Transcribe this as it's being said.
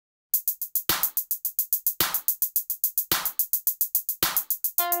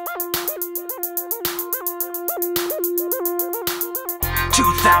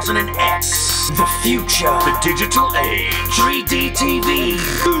2000X, the future, the digital age, 3D TV,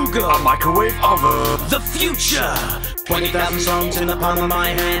 Google, a microwave oven, the future. 20,000 songs in the palm of my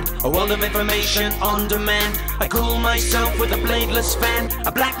hand, a world of information on demand. I cool myself with a bladeless fan.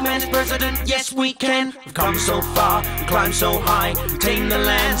 A black man's president, yes we can. We've come so far, climbed so high, tamed the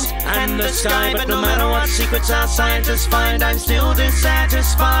lands and the sky. But no matter what secrets our scientists find, I'm still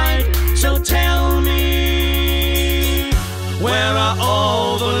dissatisfied. So tell me, where are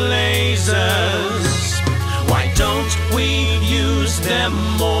all the lasers? Why don't we use them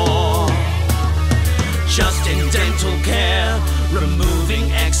more? Just in dental care,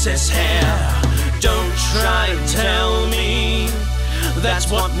 removing excess hair. Don't try to tell me that's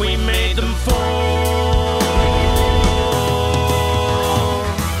what we made them for.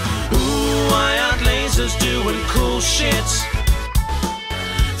 Ooh, why aren't lasers doing cool shit?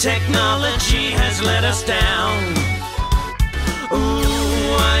 Technology has let us down. Ooh,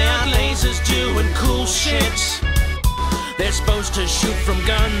 why aren't lasers doing cool shit? They're supposed to shoot from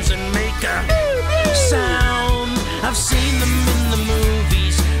guns and make a sound. I've seen them in the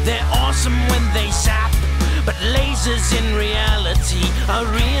movies. They're awesome when they zap. But lasers in reality are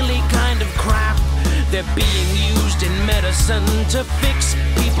really kind of crap. They're being used in medicine to fix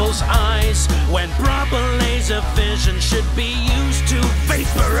people's eyes, when proper laser vision should be used to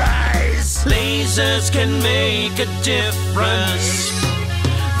vaporize. Lasers can make a difference.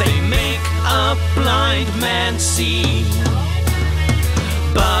 They make a blind man see.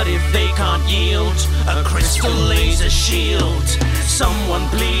 But if they can't yield a crystal laser shield, someone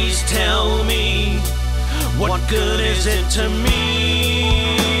please tell me, what good is it to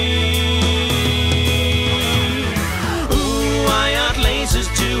me? Ooh, why aren't lasers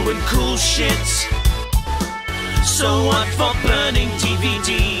doing cool shit? So what for burning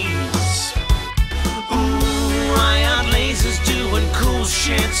DVDs? Ooh, why aren't lasers doing cool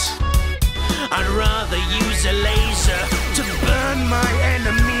shit? I'd rather use a laser to burn my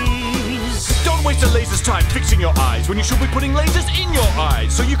enemies. Don't waste a laser's time fixing your eyes when you should be putting lasers in your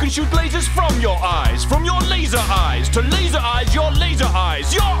eyes, so you can shoot lasers from your eyes. From your laser eyes to laser eyes, your laser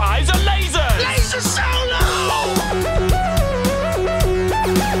eyes. Your eyes are lasers! Laser solo!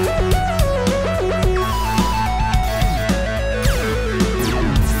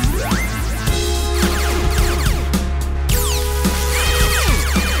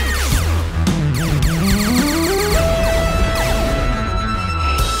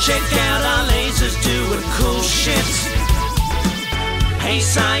 Check out our lasers doing cool shit. Hey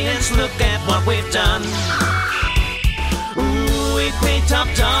science, look at what we've done. Ooh, we paid top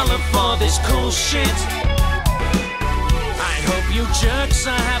dollar for this cool shit. I hope you jerks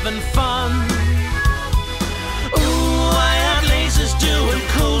are having fun. Ooh, why aren't lasers doing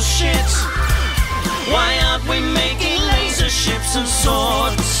cool shit? Why aren't we making laser ships and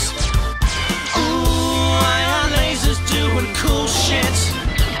swords? Ooh, why aren't lasers doing cool shit?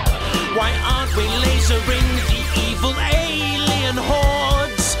 Why aren't we lasering the evil alien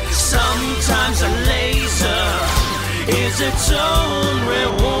hordes? Sometimes a laser is its own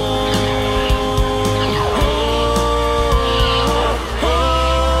reward.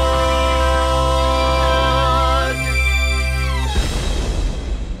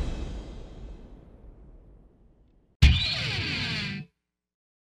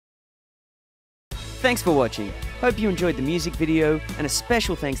 Thanks for watching. Hope you enjoyed the music video, and a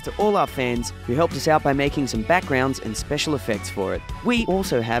special thanks to all our fans who helped us out by making some backgrounds and special effects for it. We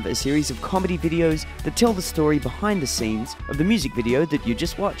also have a series of comedy videos that tell the story behind the scenes of the music video that you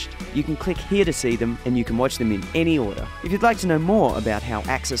just watched. You can click here to see them, and you can watch them in any order. If you'd like to know more about how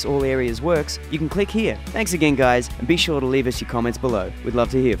Access All Areas works, you can click here. Thanks again guys, and be sure to leave us your comments below. We'd love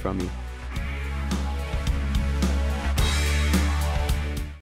to hear from you.